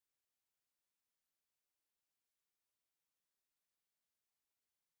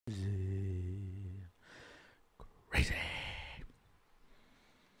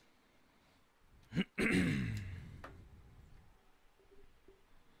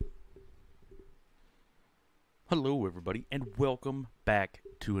Hello, everybody, and welcome back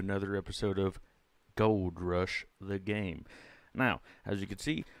to another episode of Gold Rush, the game. Now, as you can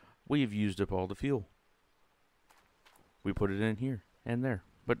see, we've used up all the fuel. We put it in here and there,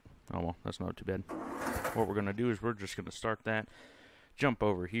 but, oh well, that's not too bad. What we're going to do is we're just going to start that, jump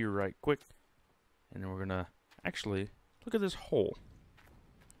over here right quick, and then we're going to actually look at this hole.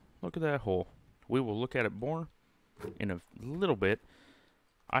 Look at that hole. We will look at it more in a little bit.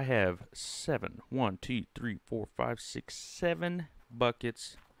 I have 7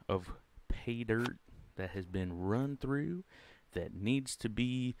 buckets of pay dirt that has been run through that needs to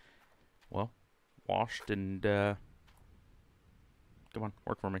be, well, washed and, come on,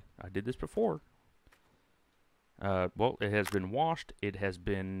 work for me. I did this before. Well, it has been washed. It has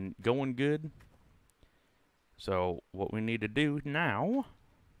been going good. So what we need to do now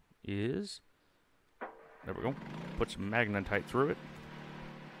is, there we go, put some magnetite through it.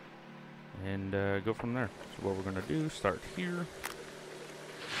 And go from there. So what we're going to do, start here,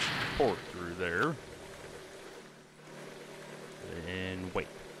 pour it through there, and wait.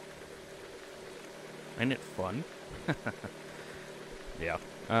 Ain't it fun? Yeah.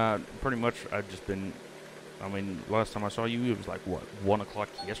 Pretty much I've just been, last time I saw you, it was like, what, 1 o'clock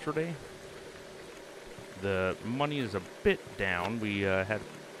yesterday? The money is a bit down. We had,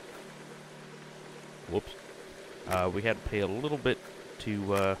 whoops. We had to pay a little bit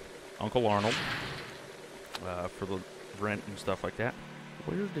to Uncle Arnold for the rent and stuff like that.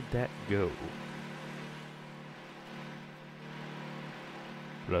 Where did that go?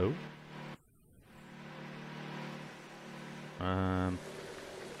 Hello?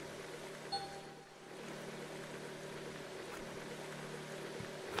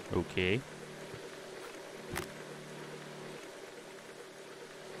 Okay.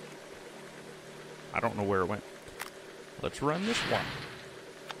 I don't know where it went. Let's run this one.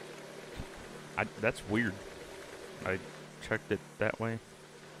 That's weird. I checked it that way.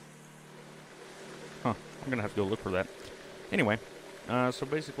 Huh. I'm gonna have to go look for that. Anyway, so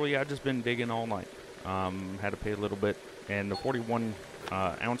basically I've just been digging all night. Had to pay a little bit, and the 41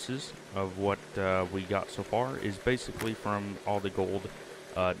 ounces of what we got so far is basically from all the gold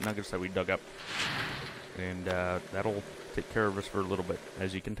nuggets that we dug up. And that'll take care of us for a little bit.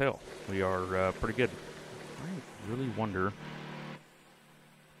 As you can tell, we are pretty good. I really wonder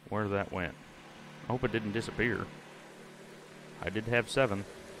where that went. I hope it didn't disappear. I did have 7.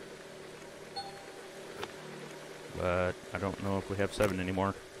 But I don't know if we have 7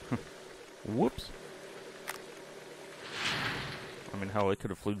 anymore. Whoops. I mean, hell, it could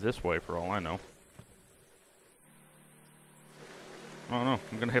have flew this way for all I know. I don't know.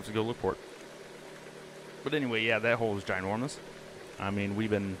 I'm going to have to go look for it. But anyway, yeah, that hole is ginormous. I mean, we've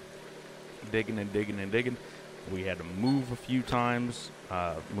been digging and digging and digging. We had to move a few times,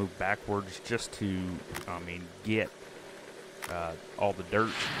 move backwards just to, get all the dirt.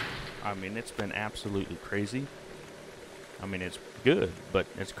 I mean, it's been absolutely crazy. I mean, it's good, but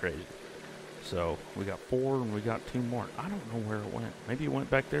it's crazy. So, we got 4 and we got 2 more. I don't know where it went. Maybe it went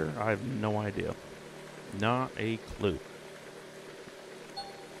back there? I have no idea. Not a clue.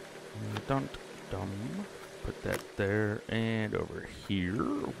 Dun dum. Put that there and over here.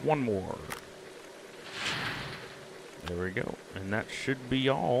 1 more. There we go. And that should be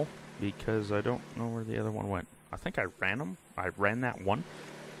all, because I don't know where the other one went. I think I ran them. I ran that one,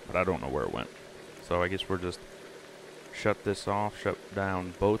 but I don't know where it went. So I guess we're just shut this off, shut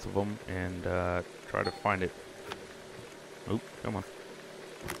down both of them, and try to find it. Oop, come on.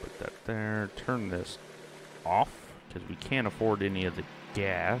 Put that there. Turn this off, because we can't afford any of the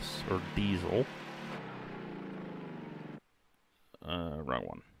gas or diesel. Wrong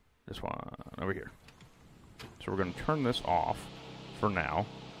one. This one over here. So we're going to turn this off for now.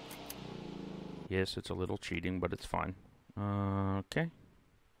 Yes, it's a little cheating, but it's fine. Okay.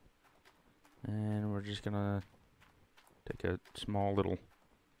 And we're just going to take a small little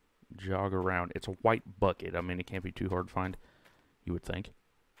jog around. It's a white bucket. I mean, it can't be too hard to find, you would think.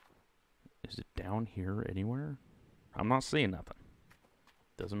 Is it down here anywhere? I'm not seeing nothing.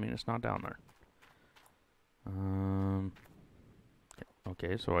 Doesn't mean it's not down there.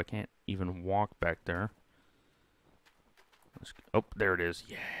 Okay, so I can't even walk back there. Oh, there it is.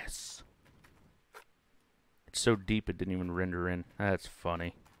 Yes. It's so deep it didn't even render in. That's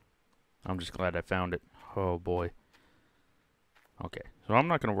funny. I'm just glad I found it. Oh, boy. Okay, so I'm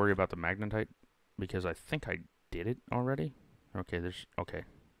not going to worry about the magnetite because I think I did it already. Okay,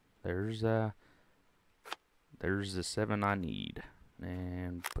 there's the 7 I need.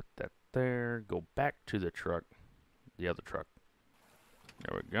 And put that there. Go back to the truck. The other truck.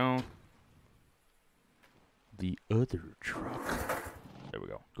 There we go. The other truck. There we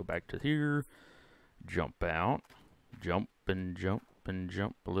go. Go back to here. Jump out. Jump and jump and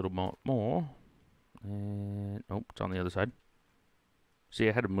jump a little more. And, oh, it's on the other side. See,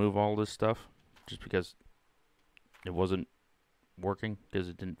 I had to move all this stuff just because it wasn't working, because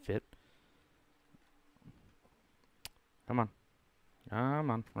it didn't fit. Come on.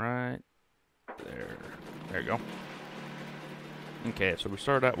 Come on. Right there. There you go. Okay, so we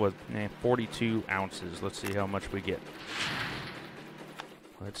started out with 42 ounces. Let's see how much we get.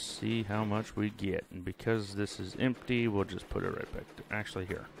 Let's see how much we get. And because this is empty, we'll just put it right back there. Actually,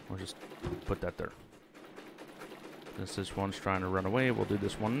 here. We'll just put that there. Since this one's trying to run away, we'll do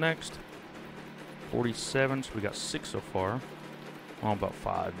this one next. 47, so we got 6 so far. Well, about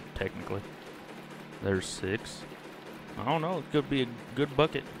 5, technically. There's 6. I don't know, it could be a good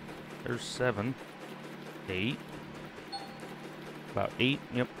bucket. There's 7. 8. About 8,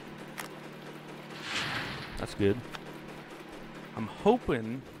 yep. That's good. I'm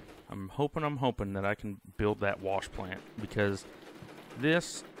hoping that I can build that wash plant, because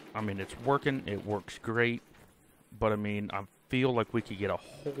this, I mean, it's working, it works great, but I mean, I feel like we could get a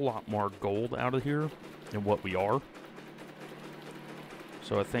whole lot more gold out of here than what we are.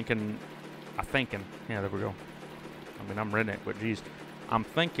 So I'm thinking, yeah, there we go. I mean, I'm redneck, but geez, I'm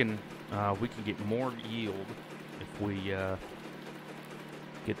thinking we can get more yield if we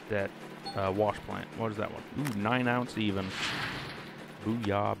get that wash plant. What is that one? Ooh, 9 ounce even.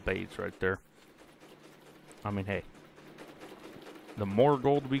 Booyah baits right there. I mean, hey, the more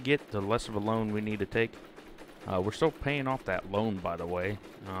gold we get, the less of a loan we need to take. We're still paying off that loan, by the way.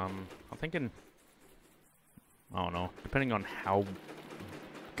 I'm thinking, I don't know, depending on how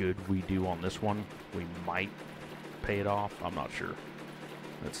good we do on this one, we might pay it off. I'm not sure.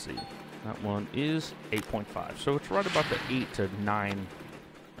 Let's see. That one is 8.5. So it's right about the 8 to 9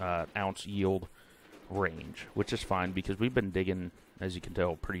 ounce yield range, which is fine because we've been digging, as you can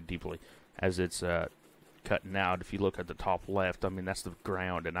tell, pretty deeply as it's cutting out. If you look at the top left, I mean, that's the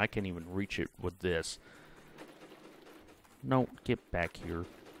ground, and I can't even reach it with this. No, get back here.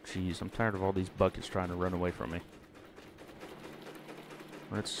 Jeez, I'm tired of all these buckets trying to run away from me.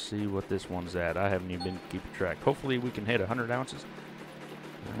 Let's see what this one's at. I haven't even been keeping track. Hopefully we can hit 100 ounces,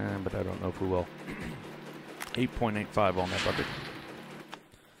 but I don't know if we will. 8.85 on that bucket.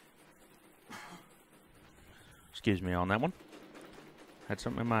 Excuse me on that one. Had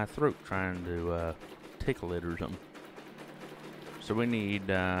something in my throat trying to tickle it or something. So we need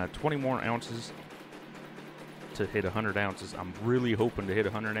 20 more ounces to hit 100 ounces. I'm really hoping to hit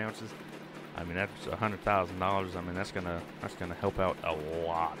 100 ounces. I mean, that's $100,000. I mean, that's gonna help out a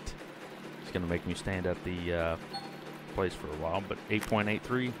lot. It's gonna make me stand at the place for a while. But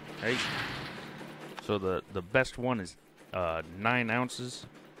 8.83. Hey. So the best one is 9 ounces,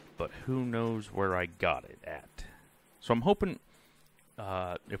 but who knows where I got it at. So I'm hoping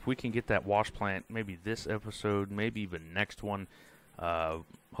if we can get that wash plant, maybe this episode, maybe even next one.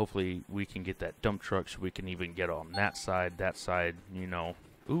 Hopefully we can get that dump truck so we can even get on that side, you know.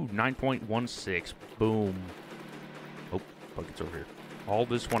 Ooh, 9.16. Boom. Oh, bucket's over here. All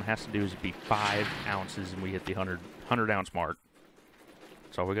this one has to do is be 5 ounces and we hit the 100 ounce mark.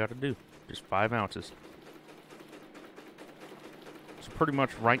 That's all we got to do. Just 5 ounces. So pretty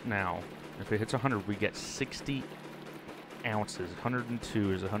much right now, if it hits 100, we get 60 ounces.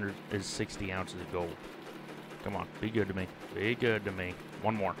 102 is 60 ounces of gold. Come on, be good to me. Be good to me.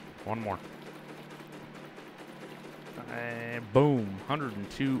 One more. And boom,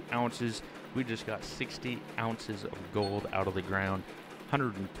 102 ounces. We just got 60 ounces of gold out of the ground.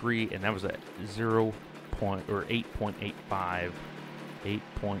 103, and that was at 8.85.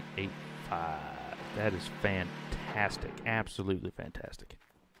 8.85. That is fantastic. Absolutely fantastic.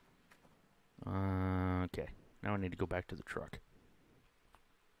 Okay, now I need to go back to the truck.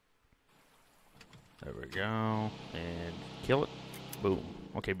 There we go. And kill it. Boom.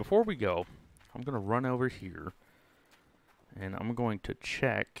 Okay, before we go, I'm going to run over here. And I'm going to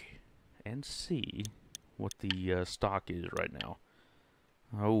check and see what the stock is right now.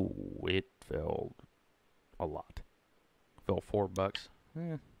 Oh, it fell a lot. Fell $4.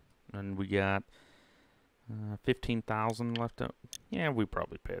 And we got 15,000 left up. Yeah, we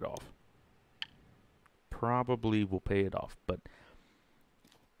probably pay it off. Probably will pay it off, but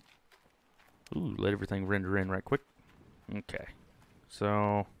ooh, let everything render in right quick. Okay,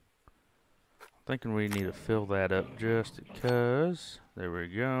 so I'm thinking we need to fill that up just because. There we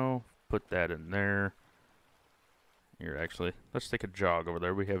go. Put that in there. Here, actually, let's take a jog over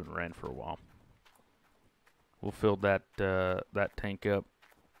there. We haven't ran for a while. We'll fill that that tank up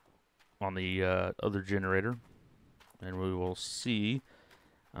on the other generator, and we will see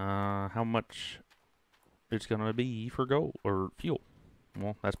how much it's gonna be for gold or fuel.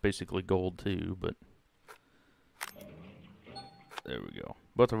 Well, that's basically gold too, but There we go.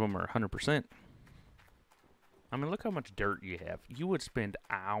 Both of them are 100%. I mean, look how much dirt you have. You would spend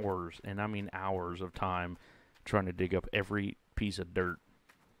hours, and I mean hours of time, trying to dig up every piece of dirt.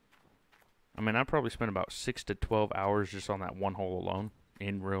 I mean, I probably spent about 6 to 12 hours just on that one hole alone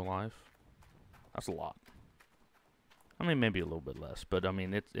in real life. That's a lot. I mean, maybe a little bit less, but I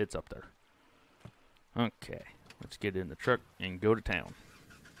mean, it's up there. Okay, let's get in the truck and go to town.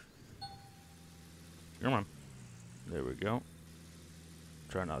 Come on. There we go.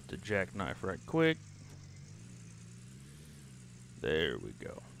 Try not to jackknife right quick. There we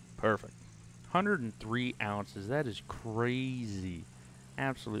go. Perfect. 103 ounces. That is crazy.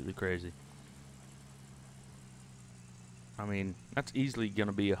 Absolutely crazy. I mean, that's easily going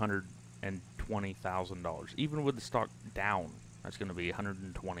to be $120,000. Even with the stock down, that's going to be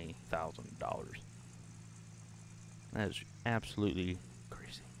 $120,000. That is absolutely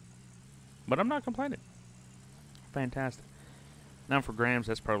crazy. But I'm not complaining. Fantastic. Now for grams,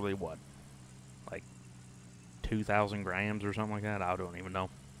 that's probably what? Like 2,000 grams or something like that? I don't even know.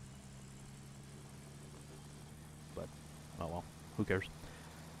 But, oh well. Who cares?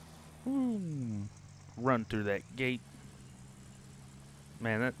 Run through that gate.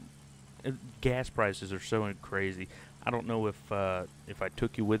 Man, gas prices are so crazy. I don't know if I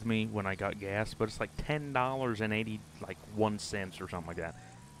took you with me when I got gas, but it's like $10.81 or something like that.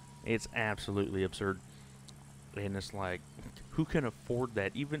 It's absolutely absurd, and it's like, who can afford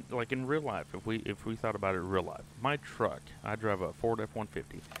that? Even like in real life, if we thought about it in real life, my truck, I drive a Ford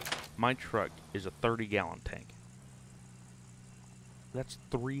F-150. My truck is a 30-gallon tank. That's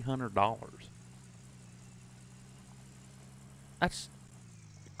 $300. That's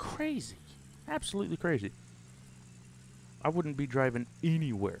crazy. Absolutely crazy. I wouldn't be driving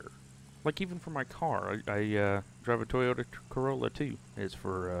anywhere. Like, even for my car. I drive a Toyota Corolla, too. It's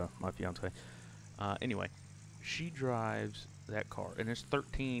for my fiance. Anyway, she drives that car, and it's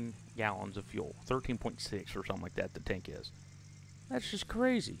 13 gallons of fuel. 13.6 or something like that, the tank is. That's just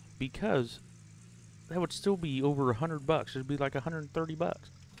crazy, because that would still be over $100. It'd be like $130.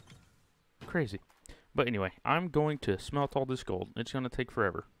 Crazy. But anyway, I'm going to smelt all this gold. It's going to take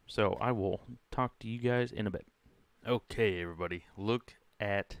forever. So I will talk to you guys in a bit. Okay, everybody. Look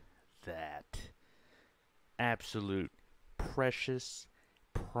at that. Absolute precious,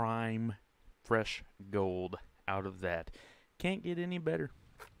 prime, fresh gold out of that. Can't get any better.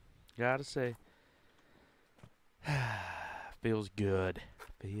 Gotta say. Feels good.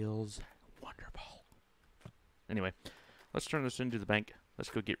 Feels wonderful. Anyway, let's turn this into the bank.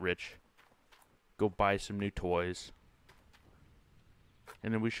 Let's go get rich. Go buy some new toys.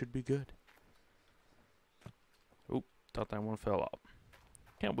 And then we should be good. Oop, thought that one fell out.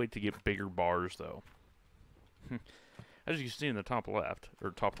 Can't wait to get bigger bars, though. As you can see in the top left, or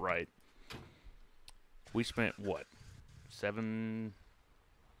top right, we spent, what,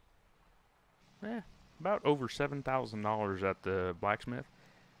 about over $7,000 at the blacksmith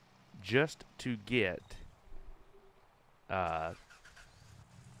just to get,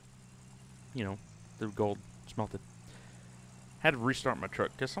 you know, the gold smelted. Had to restart my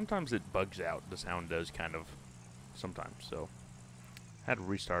truck, because sometimes it bugs out. The sound does kind of sometimes, so had to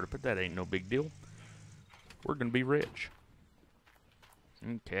restart it, but that ain't no big deal. We're going to be rich.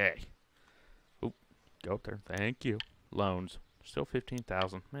 Okay. Oop, go up there. Thank you. Loans. Still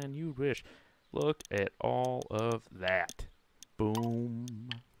 $15,000. Man, you wish. Look at all of that. Boom.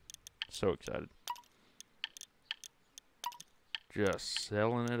 So excited. Just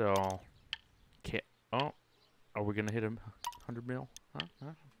selling it all. Can't, oh, are we going to hit 100 mil? Huh?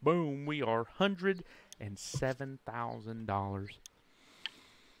 Boom, we are $107,000.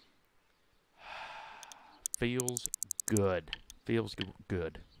 Feels good. Feels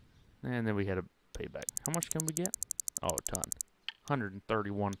good. And then we had a payback. How much can we get? Oh, a ton.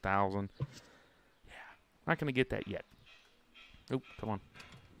 131,000. Yeah, not going to get that yet. Oop, come on.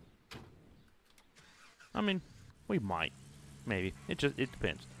 I mean, we might. Maybe. It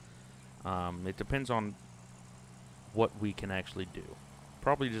depends. It depends on what we can actually do.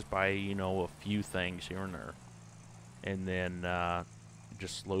 Probably just buy, you know, a few things here and there. And then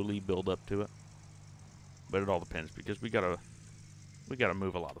just slowly build up to it. But it all depends, because we gotta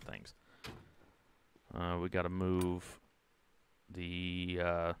move a lot of things. We gotta move the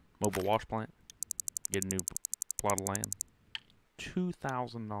mobile wash plant. Get a new plot of land.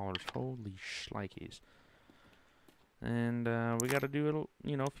 $2,000. Holy shnikes. And we gotta do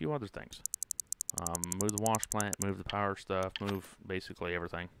a few other things. Move the wash plant, move the power stuff, move basically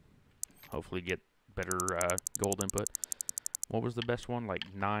everything. Hopefully get better gold input. What was the best one? Like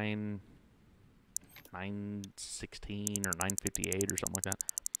 916 or 958 or something like that.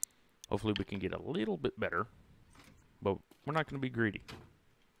 Hopefully we can get a little bit better. But we're not going to be greedy.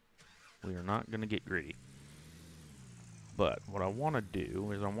 We are not going to get greedy. But what I want to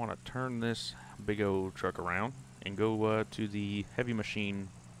do is I want to turn this big old truck around and go to the heavy machine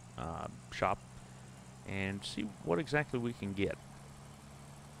shop and see what exactly we can get.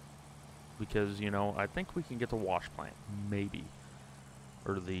 Because, you know, I think we can get the wash plant, maybe.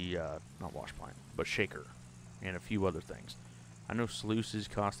 Or the, not wash plant, but shaker. And a few other things. I know sluices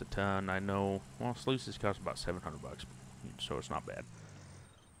cost a ton. I know, well, sluices cost about $700, so it's not bad.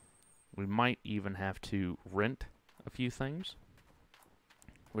 We might even have to rent a few things,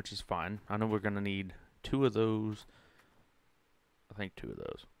 which is fine. I know we're going to need 2 of those. I think 2 of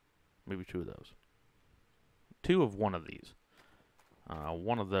those. Maybe 2 of those. 2 of one of these.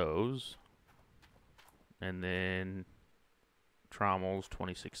 1 of those. And then trommels,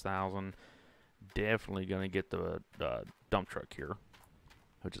 26,000. Definitely going to get the dump truck here,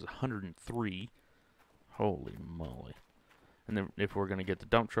 which is 103. Holy moly. And then if we're going to get the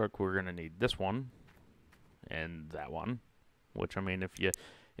dump truck, we're going to need this one and that one, which, I mean,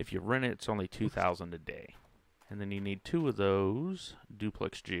 if you rent it, it's only 2,000 a day. And then you need 2 of those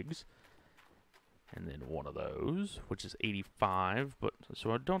duplex jigs, and then 1 of those, which is 85. But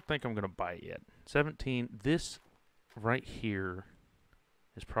so I don't think I'm going to buy it yet. 17. This right here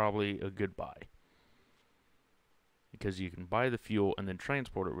is probably a good buy, because you can buy the fuel and then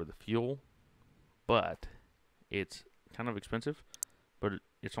transport it with the fuel, but it's kind of expensive. But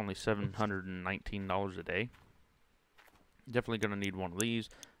it's only $719 a day. Definitely going to need 1 of these.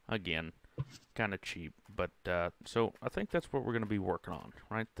 Again, kind of cheap. But, so I think that's what we're going to be working on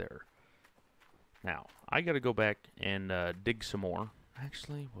right there. Now, I got to go back and dig some more.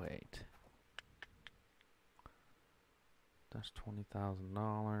 Actually, wait. That's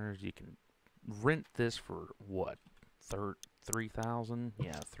 $20,000. You can rent this for, what, $3,000?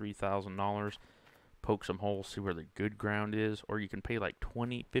 Yeah, $3,000. Poke some holes, see where the good ground is, or you can pay like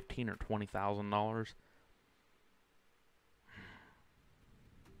 $15,000 or $20,000.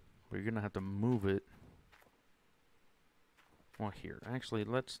 But you're gonna have to move it. Well, here, actually,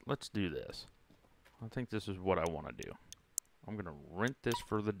 let's do this. I think this is what I want to do. I'm gonna rent this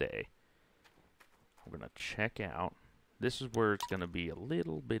for the day. I'm gonna check out. This is where it's gonna be a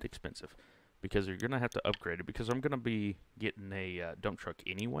little bit expensive, because you're gonna have to upgrade it, because I'm gonna be getting a dump truck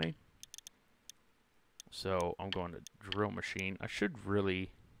anyway. So I'm going to drill machine. I should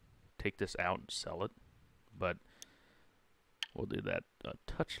really take this out and sell it, but we'll do that a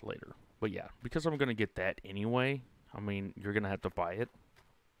touch later. But yeah, because I'm going to get that anyway, I mean, you're going to have to buy it,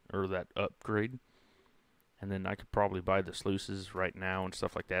 or that upgrade. And then I could probably buy the sluices right now and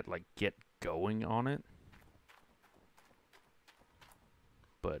stuff like that, like get going on it.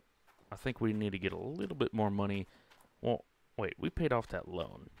 But I think we need to get a little bit more money. Well, wait, we paid off that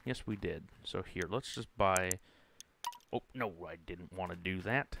loan. Yes, we did. So here, let's just buy... Oh, no, I didn't want to do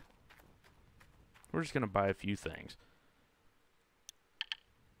that. We're just going to buy a few things.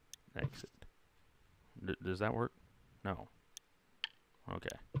 Exit. Does that work? No.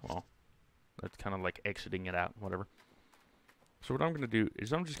 Okay, well, that's kind of like exiting it out, whatever. So what I'm going to do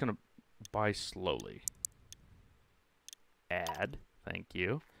is I'm just going to buy slowly. Add. Thank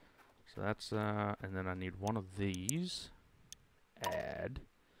you. So that's, and then I need 1 of these. Add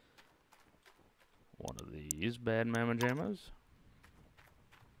 1 of these bad mama jammas.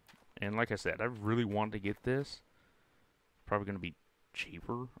 And like I said, I really want to get this. Probably going to be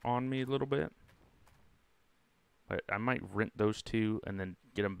cheaper on me a little bit. But I might rent those 2 and then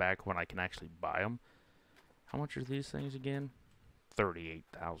get them back when I can actually buy them. How much are these things again?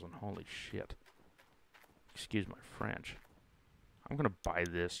 38,000. Holy shit. Excuse my French. I'm going to buy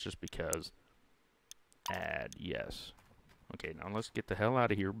this just because. Add, yes. Okay, now let's get the hell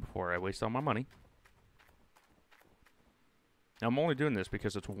out of here before I waste all my money. Now, I'm only doing this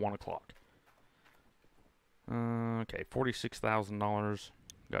because it's 1 o'clock. Okay, $46,000.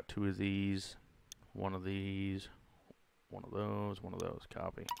 Got 2 of these. 1 of these. 1 of those. 1 of those.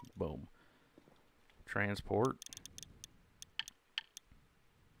 Copy. Boom. Transport.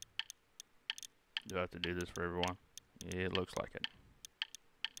 Do I have to do this for everyone? It looks like it.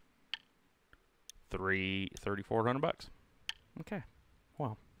 $3,400. Okay.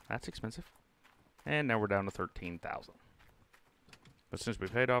 Well, that's expensive. And now we're down to $13,000. But since we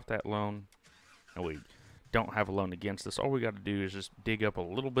paid off that loan, and we don't have a loan against us, all we got to do is just dig up a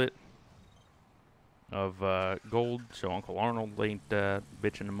little bit of gold, so Uncle Arnold ain't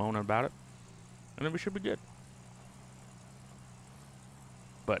bitching and moaning about it, and then we should be good.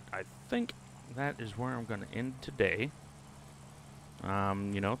 But I think that is where I'm going to end today.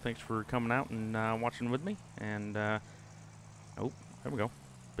 You know, thanks for coming out and watching with me. And oh, there we go,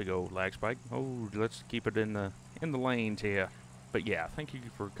 big old lag spike. Oh, let's keep it in the in the lanes here. But yeah, thank you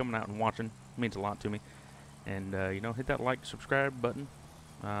for coming out and watching. It means a lot to me. And hit that like, subscribe button.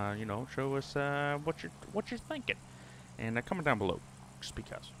 Show us what you're thinking. And comment down below, just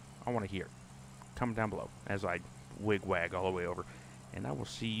because I want to hear. Comment down below as I wig-wag all the way over. And I will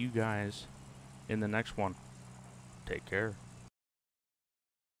see you guys in the next one. Take care.